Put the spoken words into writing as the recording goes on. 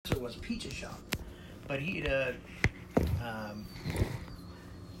was a pizza shop. But he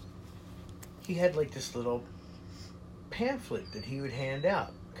had like this little pamphlet that he would hand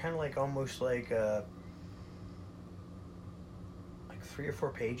out, kind of like almost like 3 or 4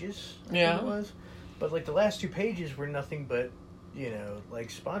 pages. I think it was, but like the last 2 pages were nothing but like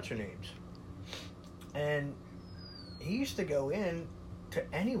sponsor names, and he used to go in to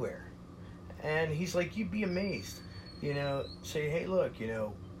anywhere, and he's like, you'd be amazed, say, hey, look,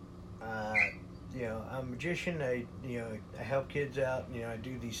 I'm a magician. I help kids out. I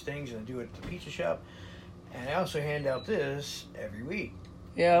do these things, and I do it at the pizza shop. And I also hand out this every week.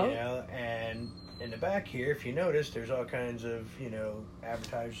 Yeah. And in the back here, if you notice, there's all kinds of,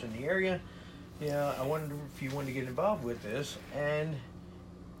 advertisers in the area. I wondered if you wanted to get involved with this. And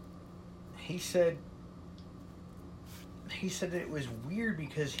he said that it was weird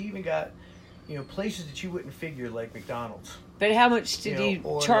because he even got, places that you wouldn't figure, like McDonald's. But how much did he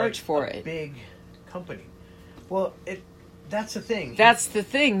charge for it? Big company. Well, that's the thing. That's the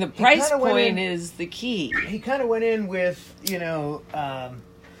thing. The price point is the key. He kind of went in with, that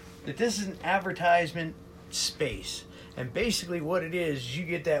this is an advertisement space. And basically what it is, you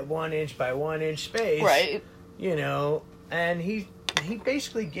get that 1 inch by 1 inch space. Right. And he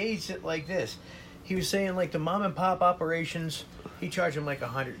basically gauged it like this. He was saying like the mom and pop operations, he charged them like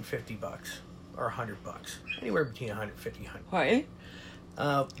 $150 or $100. Anywhere between 150 and 100.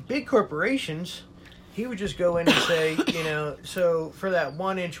 Right. Big corporations, he would just go in and say, so for that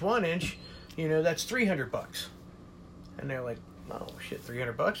 1 inch, that's $300. And they're like, oh shit,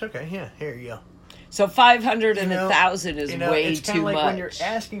 $300? Okay, yeah, here you go. So 500 and 1,000 is way it's too like much. When you're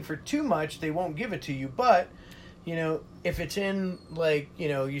asking for too much, they won't give it to you. But, if it's in like,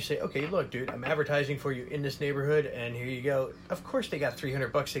 you say, okay, look, dude, I'm advertising for you in this neighborhood, and here you go. Of course, they got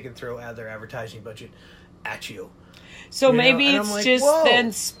 $300 they can throw out of their advertising budget at you. So maybe it's like, just whoa.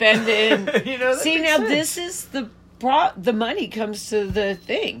 Then spending. See, now sense. This is the money comes to the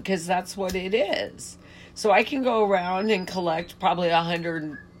thing, because that's what it is. So I can go around and collect probably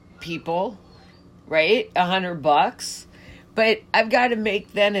 100 people, right? $100, but I've got to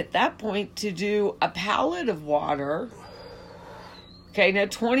make then at that point to do a pallet of water. Okay, now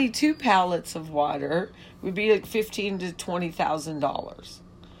 22 pallets of water would be like $15,000 to $20,000.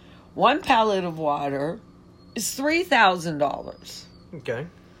 One pallet of water is $3,000. Okay.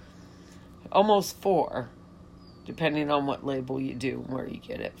 Almost 4, depending on what label you do and where you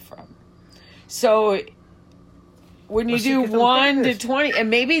get it from. So when you do 1 to 20, and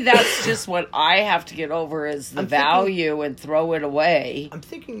maybe that's just what I have to get over is the value and throw it away. I'm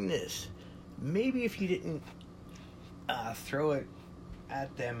thinking this. Maybe if you didn't throw it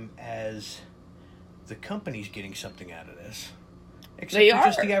at them as the company's getting something out of this. Except for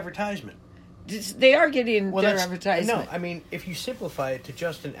just the advertisement. They are getting their advertisement. No, I mean, if you simplify it to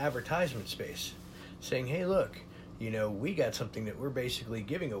just an advertisement space, saying, hey, look, we got something that we're basically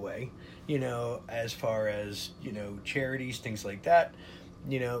giving away, as far as, charities, things like that.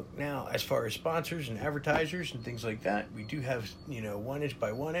 Now, as far as sponsors and advertisers and things like that, we do have, 1 inch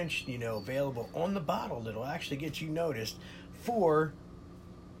by 1 inch, available on the bottle that'll actually get you noticed for...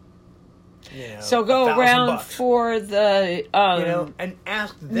 so go around $1,000. For the and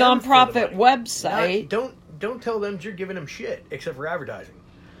ask them nonprofit for the website. Don't tell them you're giving them shit except for advertising.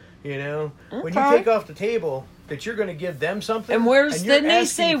 Okay. When you take off the table that you're going to give them something. And then they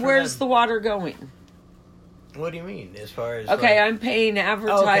say where's the water going? What do you mean as far as I'm paying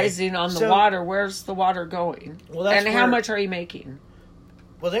advertising on the water. Where's the water going? Well, how much are you making?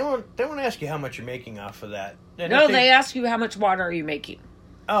 Well, they won't ask you how much you're making off of that. And no, they ask you how much water are you making.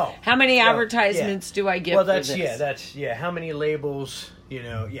 Oh. How many advertisements do I get for this? How many labels,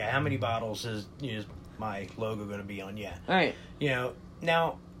 how many bottles is my logo going to be on? Yeah. All right.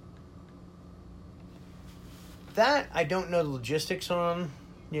 Now, that I don't know the logistics on.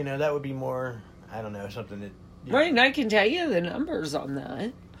 That would be more, I don't know, something that... Right, and I can tell you the numbers on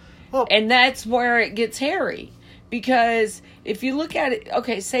that. Well, and that's where it gets hairy. Because if you look at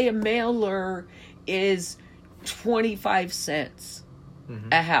it, say a mailer is 25 cents.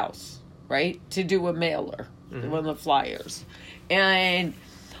 A house, right? To do a mailer, one of the flyers. And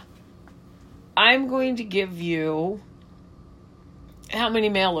I'm going to give you, how many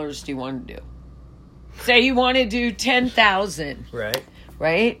mailers do you want to do? Say you want to do 10,000. Right.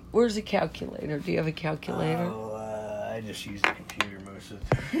 Right? Where's the calculator? Do you have a calculator? Oh, I just use the computer most of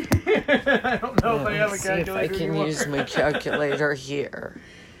the time. I don't know if I have a calculator. See if I can use my calculator here.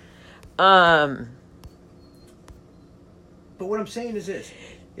 But what I'm saying is this,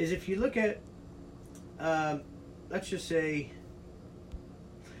 is if you look at, let's just say,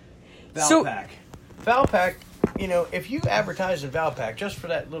 Valpak. Valpak, if you advertise in Valpak just for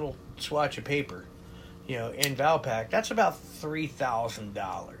that little swatch of paper, in Valpak, that's about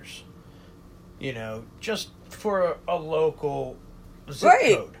 $3,000. Just for a local zip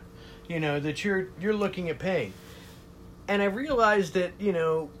code, that you're looking at paying. And I realized that,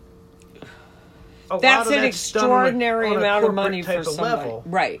 that's an extraordinary amount of money for somebody. Level,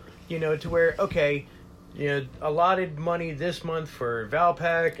 right. To where, okay, allotted money this month for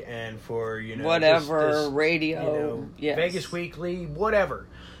Valpak and for, whatever, this, radio, yes. Vegas Weekly, whatever.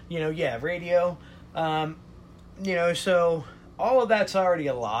 Radio. So all of that's already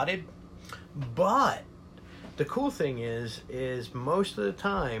allotted. But the cool thing is most of the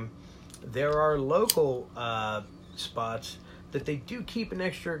time there are local spots that they do keep an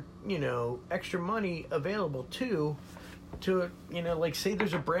extra money available to like say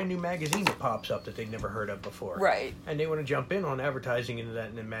there's a brand new magazine that pops up that they've never heard of before. Right. And they want to jump in on advertising into that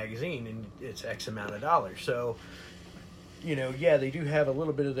in the magazine, and it's X amount of dollars. So, they do have a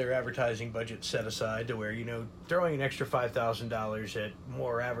little bit of their advertising budget set aside to where, throwing an extra $5,000 at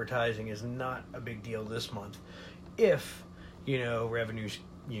more advertising is not a big deal this month if, revenue's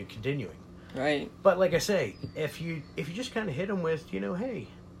continuing. Right. But like I say, if you just kind of hit them with, hey,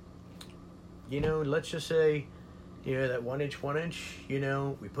 let's just say, that 1 inch,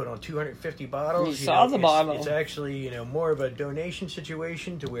 we put on 250 bottles. You saw the bottle. It's actually, more of a donation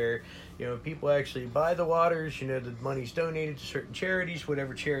situation to where, people actually buy the waters, the money's donated to certain charities,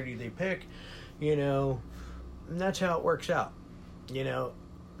 whatever charity they pick, and that's how it works out.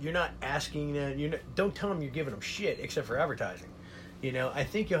 You're not asking, don't tell them you're giving them shit except for advertising. I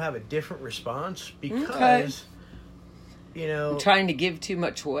think you'll have a different response because, I'm trying to give too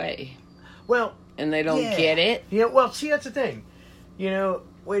much away. Well, and they don't get it. Well, see, that's the thing.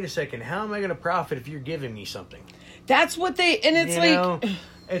 Wait a second. How am I going to profit if you're giving me something? That's what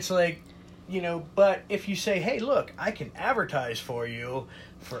it's like, but if you say, hey, look, I can advertise for you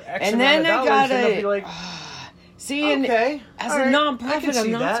for X amount of dollars, then they'll be like, see, okay, and as a nonprofit,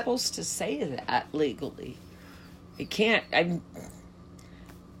 I'm not supposed to say that legally. I can't.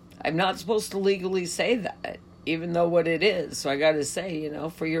 I'm not supposed to legally say that, even though what it is. So I got to say,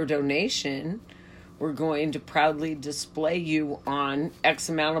 for your donation, we're going to proudly display you on X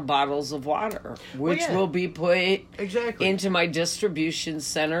amount of bottles of water, which will be put into my distribution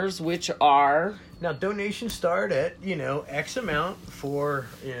centers, which are... Now, donations start at, X amount for,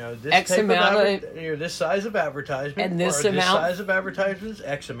 this X amount this size of advertisement. And this amount. This size of advertisement is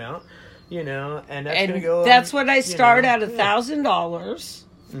X amount, and that's going to go... That's what I start at $1,000.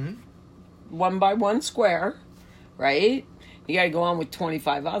 Mm-hmm. 1 by 1 square, right? You got to go on with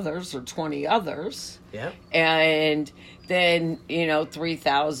 25 others or 20 others. Yeah. And then,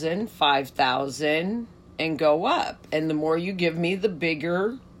 3,000, 5,000, and go up. And the more you give me, the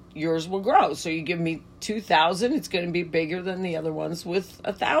bigger yours will grow. So you give me 2,000, it's going to be bigger than the other ones with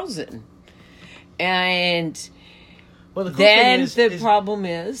 1,000. And... Well, the cool then thing the problem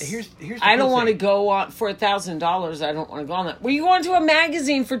is, here's I don't want to go on for $1,000. I don't want to go on that. Well, you go into a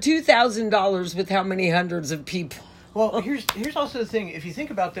magazine for $2,000 with how many hundreds of people? Well, here's also the thing. If you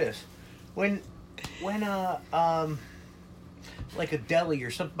think about this, when like a deli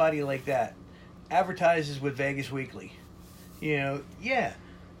or somebody like that advertises with Vegas Weekly,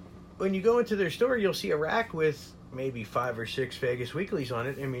 when you go into their store, you'll see a rack with maybe 5 or 6 Vegas Weeklies on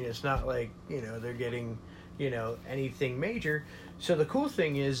it. I mean, it's not like they're getting anything major. So the cool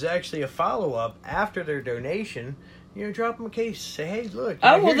thing is actually a follow-up after their donation. Drop them a case. Say, hey, look.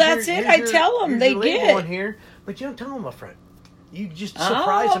 That's it. I tell them they get on here, but you don't tell them up front. You just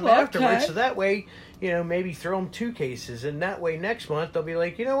surprise them afterwards. So that way, maybe throw them 2 cases, and that way next month they'll be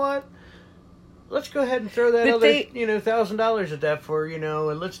like, you know what? Let's go ahead and throw that $1,000 at that for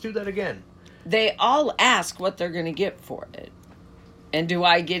and let's do that again. They all ask what they're going to get for it. And do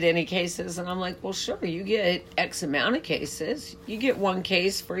I get any cases? And I'm like, well, sure, you get X amount of cases. You get 1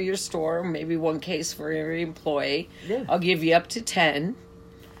 case for your store, maybe 1 case for every employee. Yeah. I'll give you up to 10,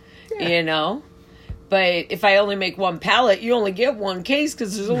 But if I only make 1 pallet, you only get 1 case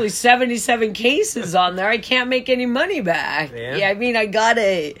because there's only 77 cases on there. I can't make any money back. Yeah, I mean, I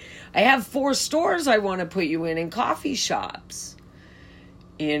have 4 stores I want to put you in coffee shops,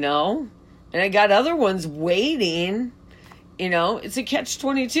 And I got other ones waiting. It's a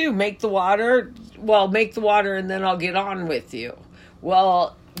catch-22. Make the water and then I'll get on with you.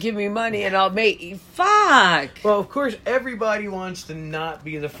 Well, give me money and I'll make you. Fuck. Well, of course, everybody wants to not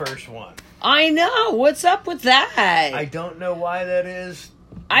be the first one. I know. What's up with that? I don't know why that is.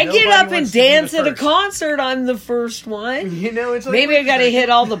 I get up and dance at a concert. I'm the first one. It's like, maybe I got to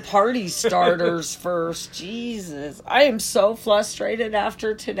hit all the party starters first. Jesus. I am so frustrated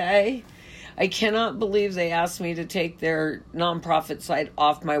after today. I cannot believe they asked me to take their nonprofit site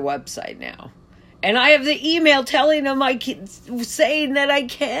off my website now. And I have the email telling them saying that I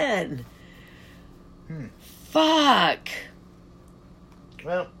can. Fuck.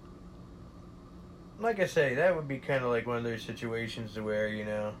 Well, like I say, that would be kind of like one of those situations to where, you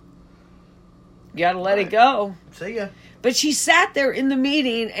gotta let it go. See ya. But she sat there in the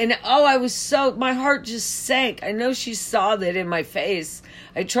meeting, and my heart just sank. I know she saw that in my face.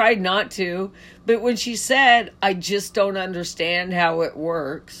 I tried not to, but when she said, I just don't understand how it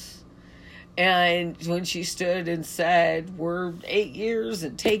works. And when she stood and said, we're 8 years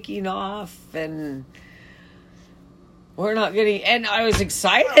and taking off, and we're not getting, and I was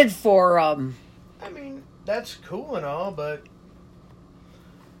excited for them. I mean, that's cool and all, but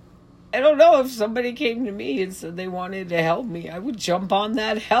I don't know, if somebody came to me and said they wanted to help me, I would jump on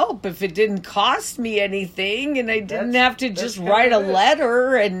that help if it didn't cost me anything and I didn't have to just write a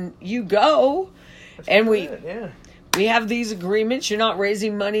letter and you go. And we have these agreements. You're not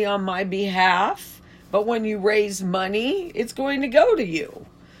raising money on my behalf, but when you raise money, it's going to go to you.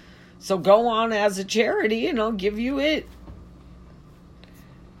 So go on as a charity and I'll give you it.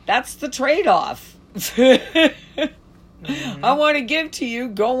 That's the trade-off. I want to give to you,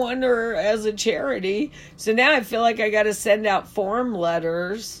 go under as a charity. So now I feel like I got to send out form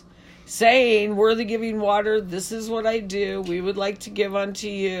letters saying, we're the Giving Water. This is what I do. We would like to give unto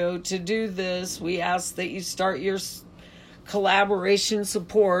you. To do this, we ask that you start your collaboration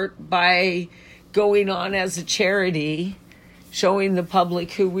support by going on as a charity, showing the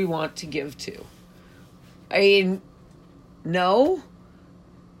public who we want to give to. I mean, no.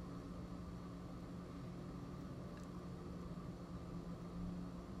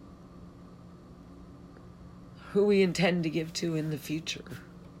 Who we intend to give to in the future.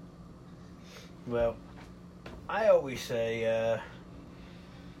 Well, I always say,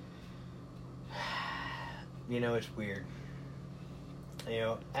 it's weird.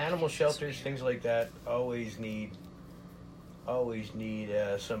 Animal shelters, things like that, always need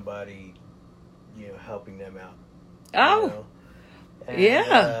somebody, helping them out. Oh, And,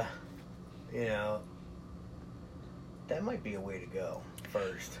 yeah. That might be a way to go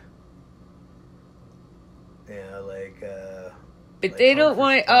first. But they don't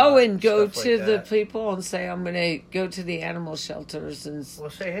want and go to the that. people and say, I'm going to go to the animal shelters and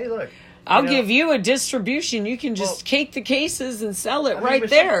say, hey, look, I'll give you a distribution. You can just take the cases and sell it right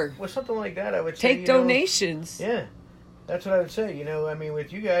there. With something like that, I would say, take donations. Yeah, that's what I would say.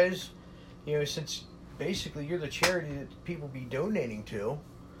 With you guys, since basically you're the do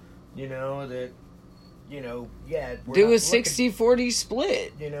a 60-40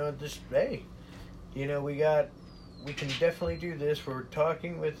 split. We can definitely do this. We're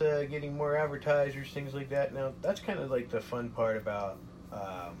talking with getting more advertisers, things like that. Now, that's kind of like the fun part about,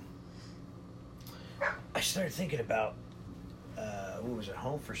 I started thinking about,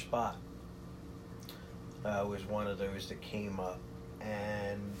 Home for Spot was one of those that came up,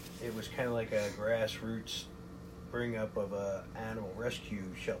 and it was kind of like a grassroots bring up of a animal rescue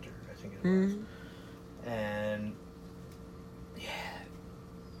shelter, I think it was. And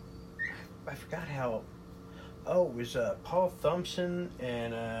I forgot how. Oh, it was Paul Thompson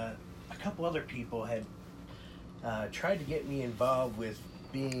and a couple other people had tried to get me involved with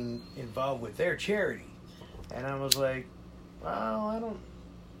being involved with their charity, and I was like, well, I don't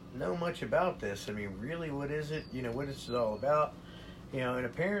know much about this. I mean, really, what is it? What is it all about? And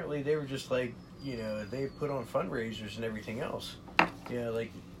apparently they were just like, they put on fundraisers and everything else.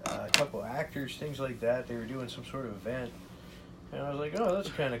 Like a couple of actors, things like that. They were doing some sort of event, and I was like, oh, that's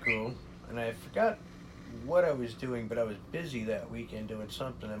kind of cool. And I forgot what I was doing, but I was busy that weekend doing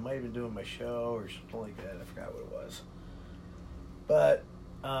something. I might have been doing my show or something like that. I forgot what it was. But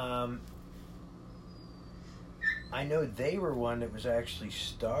I know they were one that was actually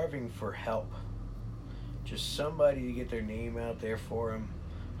starving for help. Just somebody to get their name out there for them.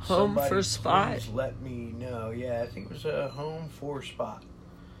 Home for Spot. Let me know. Yeah, I think it was a Home for Spot.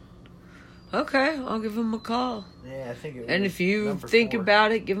 Okay, I'll give them a call. Yeah, I think it was. And if you think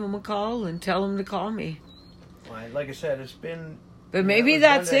about it, give them a call and tell them to call me. Well, like I said, it's been... But maybe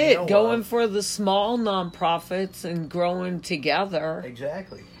that's it. Going for the small nonprofits and growing together.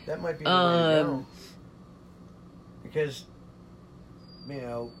 Exactly. That might be the way to go. Because,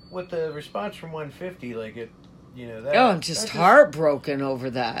 with the response from 150, I'm just heartbroken over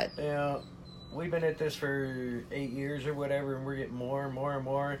that. We've been at this for 8 years or whatever, and we're getting more and more and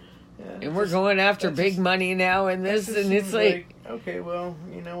more. Yeah, and we're going after big money now and this, and it's like... Okay, well,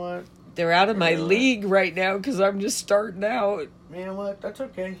 you know what? They're out of my league right now because I'm just starting out. You know what? That's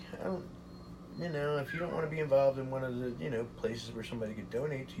okay. you know, if you don't want to be involved in one of the, you know, places where somebody could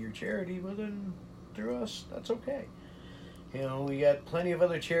donate to your charity, well then, through us, that's okay. You know, we got plenty of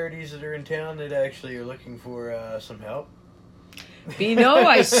other charities that are in town that actually are looking for some help. But you know,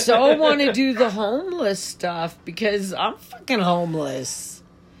 I so want to do the homeless stuff because I'm fucking homeless.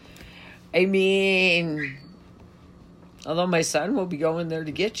 I mean, although my son will be going there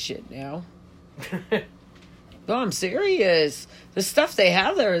to get shit now. No, I'm serious. The stuff they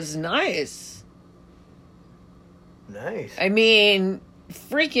have there is nice. Nice. I mean,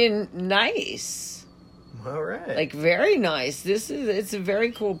 freaking nice. All right. Like, very nice. It's a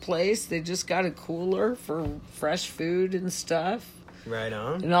very cool place. They just got a cooler for fresh food and stuff. Right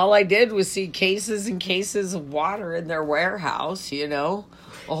on. And all I did was see cases and cases of water in their warehouse, you know.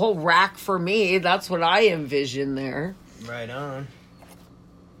 A whole rack for me. That's what I envision there. Right on.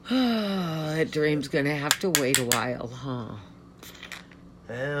 That dream's going to have to wait a while, huh?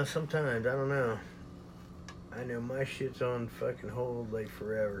 Well, sometimes. I don't know. I know my shit's on fucking hold like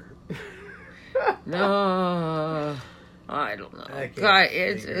forever. No, I don't know. God,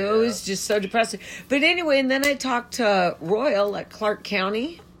 it was just so depressing. But anyway, and then I talked to Royal at Clark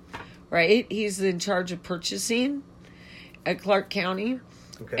County, right? He's in charge of purchasing at Clark County.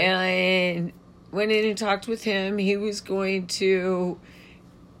 Okay. And went in and talked with him. He was going to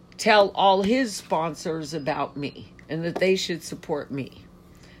tell all his sponsors about me and that they should support me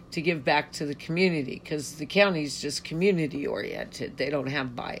to give back to the community because the county's just community oriented. They don't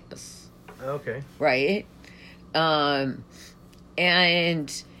have bias. Okay. Right? And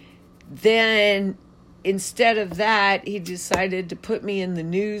then instead of that, he decided to put me in the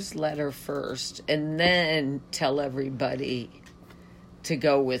newsletter first and then tell everybody to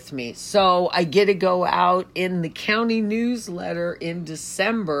go with me. So I get to go out in the county newsletter in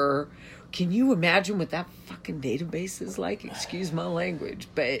December. Can you imagine what that fucking database is like? Excuse my language,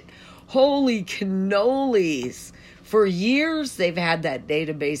 but holy cannolis. For years, they've had that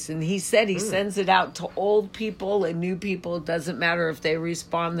database, and he said he sends it out to old people and new people. It doesn't matter if they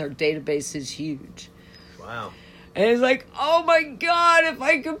respond. Their database is huge. Wow. And it's like, oh my God, if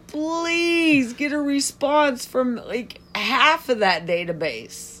I could please get a response from like half of that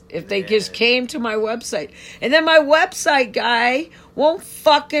database. If they just came to my website. And then my website guy won't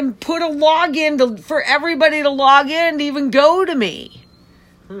fucking put a login for everybody to log in to even go to me.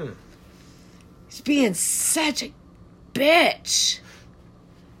 He's being such a bitch.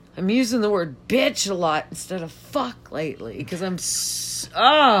 I'm using the word bitch a lot instead of fuck lately because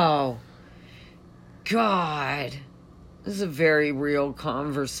oh God, this is a very real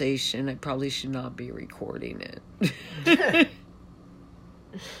conversation. I probably should not be recording it.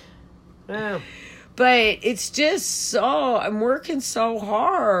 Well, but it's just I'm working so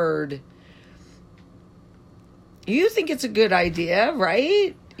hard. You think it's a good idea,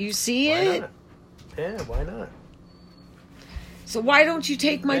 right? You see why it? not? Yeah, why not? So why don't you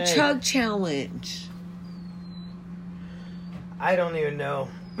take my chug challenge? I don't even know.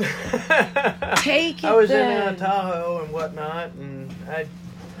 Take it. I was then. in Tahoe and whatnot, and I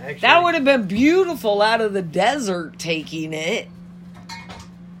actually... That would have been beautiful out of the desert taking it.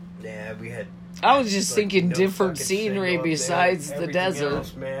 Yeah, we had... I was just thinking no different fucking scenery signal up there. besides the Everything desert.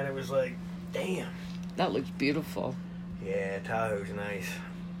 else, man, it was like, damn. That looks beautiful. Yeah, Tahoe's nice.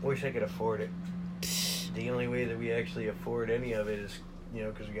 Wish I could afford it. The only way that we actually afford any of it is, you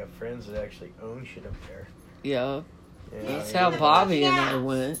know, because we got friends that actually own shit up there. Yeah. Yeah, That's how Bobby and I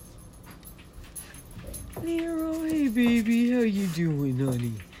went. Nero, hey baby, how you doing,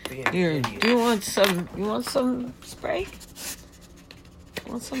 honey? Here, do you want some spray?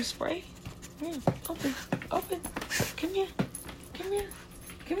 Want some spray? Here, open. Come here. Here. Here,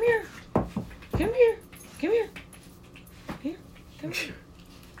 come here.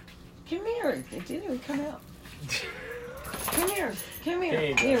 Come here. It didn't even come out. Come here. He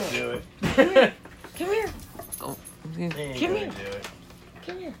ain't Here. gonna do it. Come here. Oh, He ain't come gonna here. do it.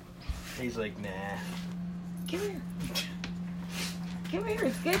 Come here. He's like, nah. Come here. Come here.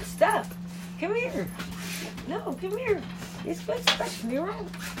 It's good stuff. Come here. No, come here. It's good stuff. Nero.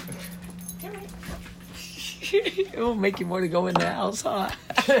 Come here. It will make you want to go in the house, huh?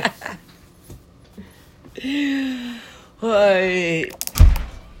 Right.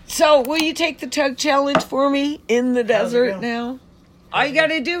 So, will you take the tug challenge for me in the desert now? All you got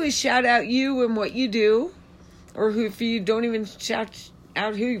to do is shout out you and what you do. Or if you don't even shout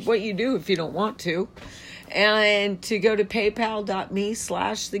out what you do if you don't want to. And to go to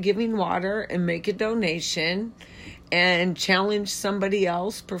paypal.me/TheGivingWater and make a donation. And challenge somebody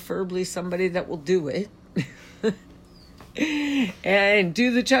else, preferably somebody that will do it. And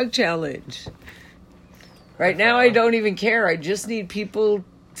do the chug challenge. Right now, I don't even care. I just need people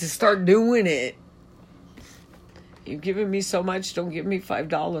to start doing it. You've given me so much, don't give me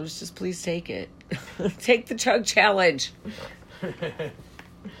 $5. Just please take it. Take the chug challenge.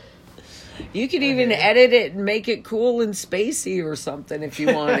 You could even edit it and make it cool and spacey or something if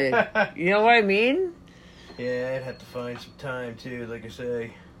you wanted. You know what I mean? Yeah, I'd have to find some time too, like I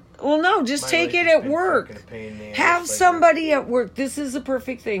say. Well, no, just take it at work. Have somebody at work. This is the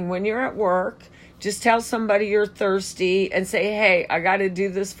perfect thing. When you're at work, just tell somebody you're thirsty and say, hey, I got to do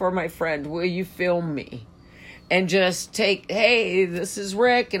this for my friend. Will you film me? And just hey, this is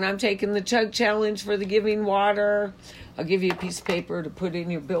Rick, and I'm taking the chug challenge for the Giving Water. I'll give you a piece of paper to put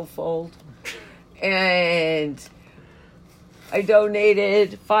in your billfold. And I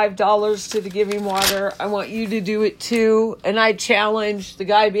donated $5 to the Giving Water. I want you to do it too. And I challenge the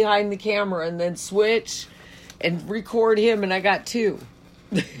guy behind the camera and then switch and record him. And I got 2.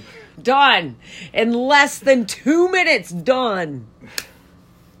 Done. In less than 2 minutes, done.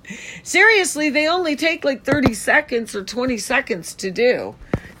 Seriously, they only take like 30 seconds or 20 seconds to do.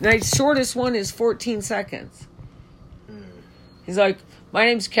 My shortest one is 14 seconds. He's like, my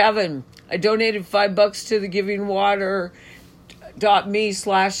name's Kevin. I donated $5 to the Giving Water.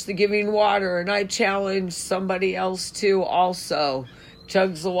 .me/thegivingwater, and I challenge somebody else to also.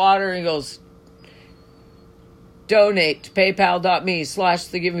 Chugs the water and he goes, donate to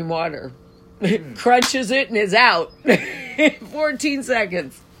paypal.me/thegivingwater. Crunches it and is out. 14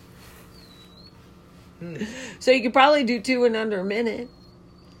 seconds. So you could probably do 2 in under a minute.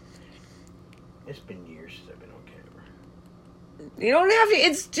 It's been years since I've been on camera. You don't have to,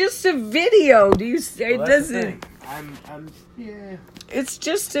 it's just a video. Do you say it doesn't? Yeah. It's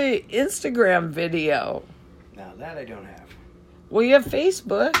just a Instagram video. Now that I don't have. Well, you have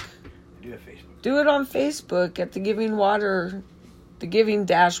Facebook. I do have Facebook. Do it on Facebook at the Giving Water, the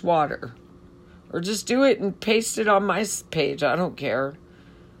Giving-Water. Or just do it and paste it on my page. I don't care.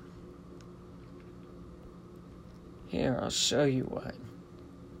 Here, I'll show you one.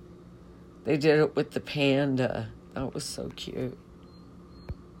 They did it with the panda. That was so cute.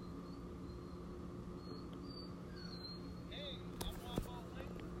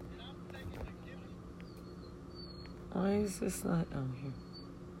 Why is this not on here?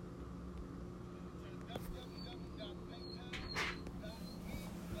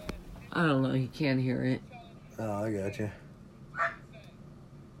 I don't know. You can't hear it. Oh, I got you.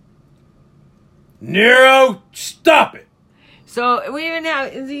 Nero, stop it! So we even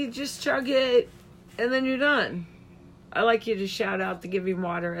have, you just chug it and then you're done. I like you to shout out the Giving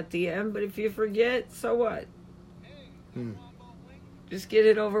Water at the end, but if you forget, so what? Just get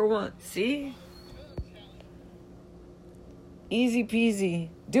it over once. See? Easy peasy.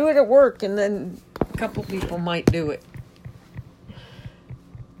 Do it at work and then a couple people might do it.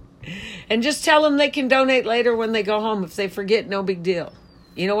 And just tell them they can donate later when they go home. If they forget, no big deal.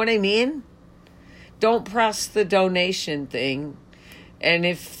 You know what I mean? Don't press the donation thing. And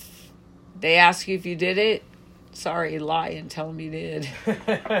if they ask you if you did it, sorry, lie and tell them you did.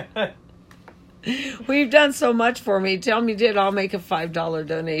 Well, you've done so much for me. Tell me you did. I'll make a $5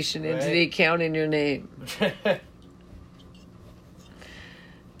 donation into the account in your name.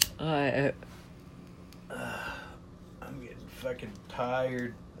 I'm getting fucking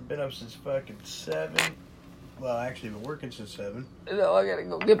tired. I've been up since fucking 7. Well, actually, I've been working since 7. No, I gotta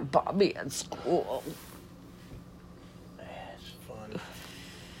go get Bobby at school. It's fun.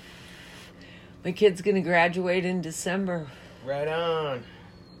 My kid's gonna graduate in December. Right on.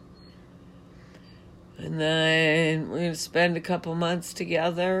 And then we're gonna spend a couple months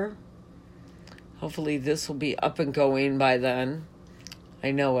together. Hopefully this will be up and going by then.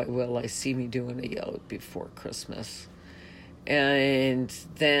 I know I will. I see me doing a yoke before Christmas. And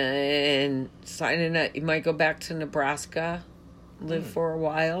then signing up, he might go back to Nebraska, live for a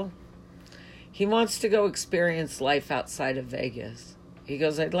while. He wants to go experience life outside of Vegas. He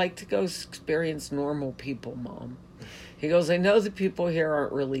goes, I'd like to go experience normal people, Mom. He goes, I know the people here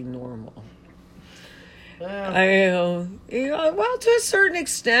aren't really normal. I go, well, to a certain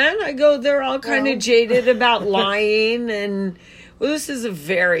extent. I go, they're all kind of jaded about lying. And, well, this is a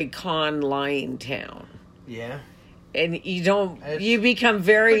very lying town. Yeah. And you become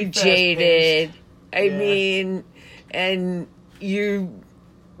very jaded. I mean, and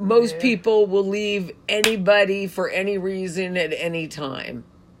most people will leave anybody for any reason at any time.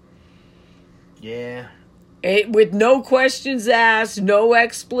 Yeah. With no questions asked, no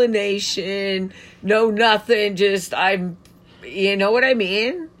explanation, no nothing, just you know what I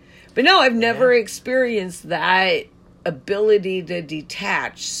mean? But no, I've never experienced that ability to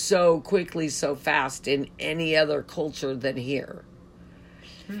detach so quickly, so fast in any other culture than here.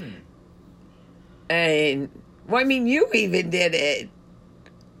 And, well, I mean, you even did it.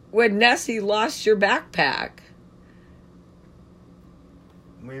 when Nessie lost your backpack.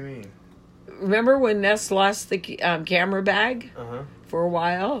 What do you mean? Remember when Ness lost the camera bag for a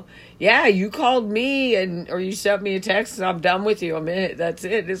while? Yeah, you called me or you sent me a text and I'm done with you. That's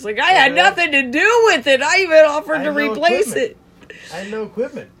it. It's like, I had nothing to do with it. I even offered to replace it. I had no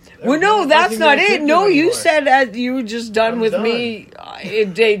equipment. Well, no, that's not it. No, you said that you were just done with me.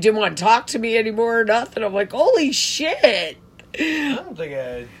 They didn't want to talk to me anymore or nothing. I'm like, holy shit. I don't think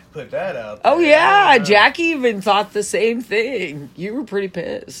I put that out there. Oh, yeah. Jackie even thought the same thing. You were pretty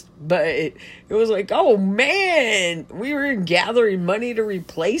pissed. But it was like, oh, man. We were gathering money to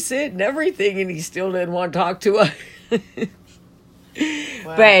replace it and everything, and he still didn't want to talk to us.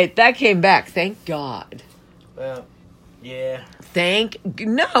 Wow. But that came back. Thank God. Well, yeah.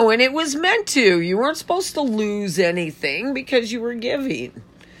 No, and it was meant to. You weren't supposed to lose anything because you were giving.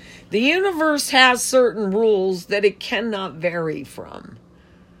 The universe has certain rules that it cannot vary from.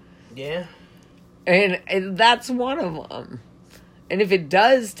 Yeah. And that's one of them. And if it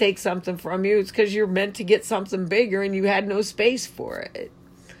does take something from you, it's because you're meant to get something bigger and you had no space for it.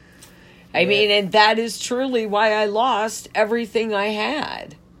 I mean, and that is truly why I lost everything I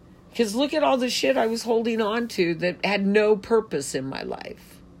had. Because look at all the shit I was holding on to that had no purpose in my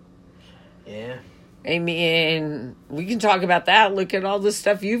life. Yeah. I mean, we can talk about that. Look at all the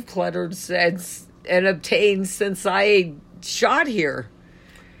stuff you've cluttered and obtained since I shot here.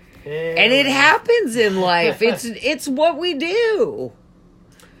 Yeah, and it happens in life. It's what we do.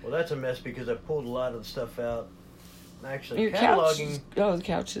 Well, that's a mess because I pulled a lot of the stuff out. Actually, your cataloging. The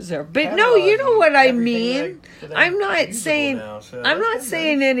couch is there. But no, you know what I mean. I'm not saying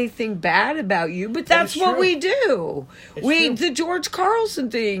anything bad about you, but that's what we do. The George Carlson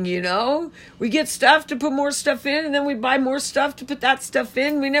thing, you know. We get stuff to put more stuff in, and then we buy more stuff to put that stuff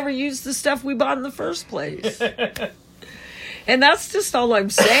in. We never use the stuff we bought in the first place. And that's just all I'm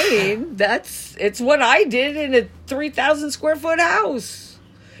saying. It's what I did in a 3,000 square foot house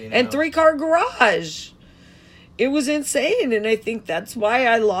and 3-car garage. It was insane, and I think that's why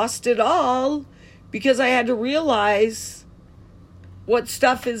I lost it all, because I had to realize what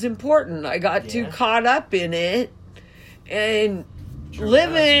stuff is important. I got too caught up in it and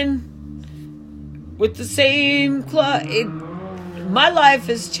living with the same my life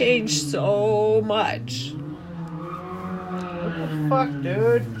has changed so much. What the fuck,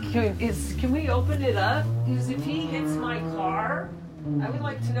 dude? Can we open it up? Because if he hits my car, I would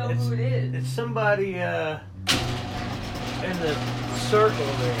like to know who it is. It's somebody, in the circle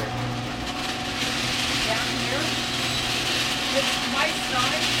there. Down here? It's my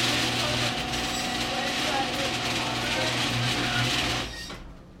sign.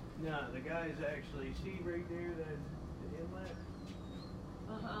 No, the guy's actually, see right there, the inlet?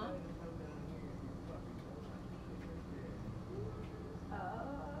 Uh-huh. Oh.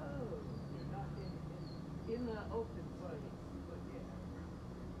 You're not in the open place. But yeah.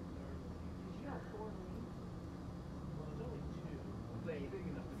 You got 4 lanes. Well, there's only 2. But big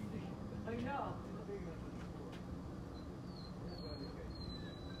enough to be named. I know. It's big enough to be 4. That's why this guy's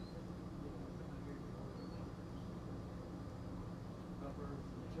upper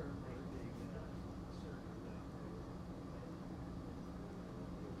turn for the big circle down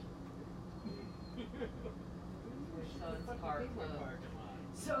Son's car club.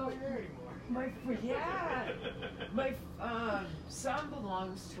 So, my son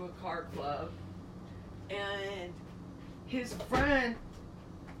belongs to a car club, and his friend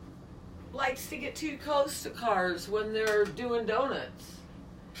likes to get too close to cars when they're doing donuts,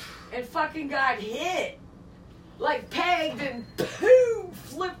 and fucking got hit, like pegged, and boom,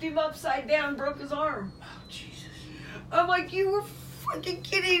 flipped him upside down, broke his arm. Oh, Jesus. I'm like, you were fucking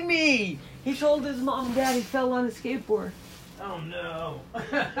kidding me. He told his mom and dad he fell on a skateboard. Oh, no.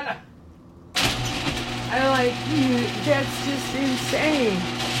 I'm like, that's just insane.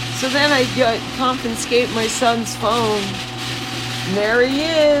 So then I confiscate my son's phone. And there he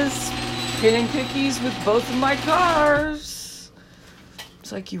is, getting cookies with both of my cars.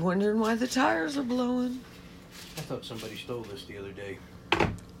 It's like, you wondering why the tires are blowing? I thought somebody stole this the other day.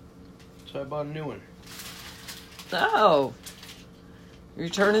 So I bought a new one. Oh. You're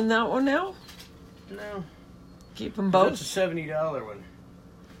returning that one now? No. Keep them both? That's a $70 one.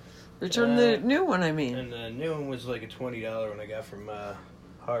 Return the new one, I mean. And the new one was like a $20 one I got from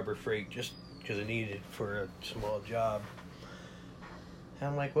Harbor Freight just because I needed it for a small job. And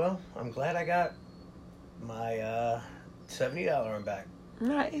I'm like, well, I'm glad I got my $70 one back.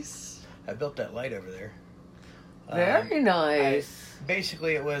 Nice. I built that light over there. Very nice.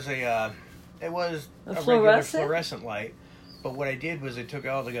 Basically, it was a regular fluorescent light. But what I did was I took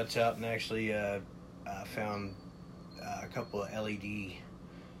all the guts out and actually found a couple of LED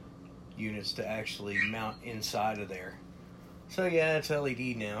units to actually mount inside of there. So yeah, it's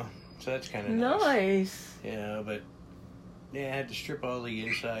LED now. So that's kind of nice. Yeah, but yeah, I had to strip all the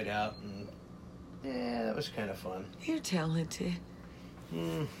inside out, and yeah, that was kind of fun. You're talented.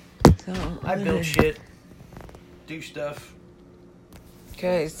 So, I build shit, do stuff.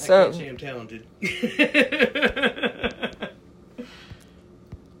 Okay, so I can't say I'm talented.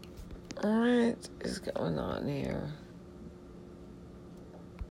 what is going on here?